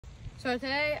So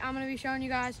today I'm going to be showing you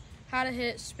guys how to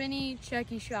hit spinny,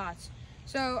 checky shots.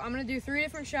 So I'm going to do 3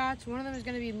 different shots. One of them is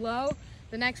going to be low,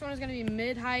 the next one is going to be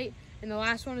mid-height, and the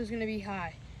last one is going to be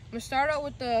high. I'm going to start out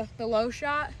with the low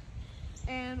shot,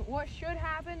 and what should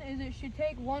happen is it should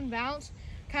take one bounce,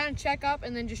 kind of check up,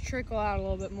 and then just trickle out a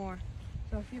little bit more.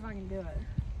 So let's see if I can do it.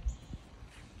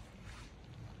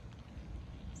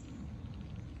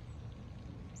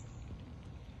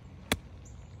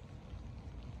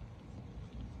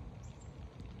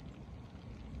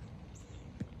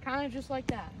 Kind of just like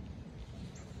that.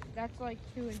 That's like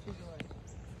 2 inches away.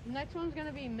 The next one's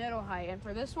gonna be middle height, and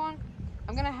for this one,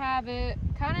 I'm gonna have it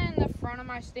kind of in the front of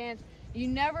my stance. You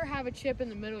never have a chip in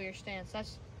the middle of your stance.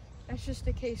 That's just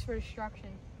the case for destruction.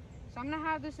 So I'm gonna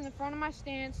have this in the front of my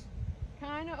stance,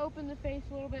 kind of open the face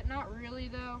a little bit, not really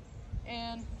though,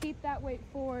 and keep that weight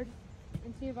forward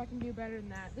and see if I can do better than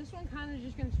that. This one kind of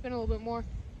just gonna spin a little bit more,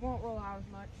 won't roll out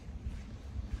as much.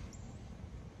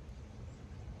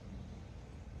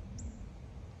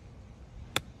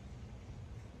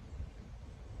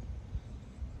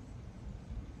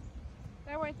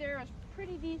 That right there is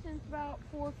pretty decent. It's about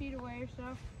 4 feet away or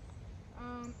so.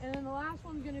 And then the last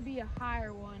one's gonna be a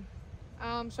higher one.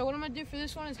 So what I'm gonna do for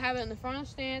this one is have it in the front of the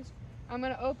stance. I'm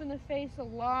gonna open the face a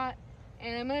lot,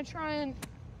 and I'm gonna try and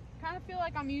kind of feel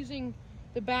like I'm using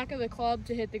the back of the club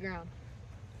to hit the ground.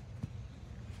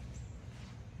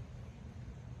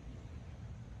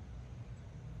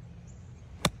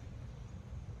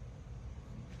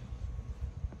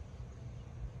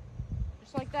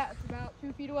 Just like that, it's about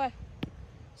 2 feet away.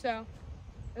 So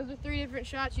those are 3 different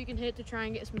shots you can hit to try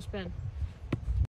and get some spin.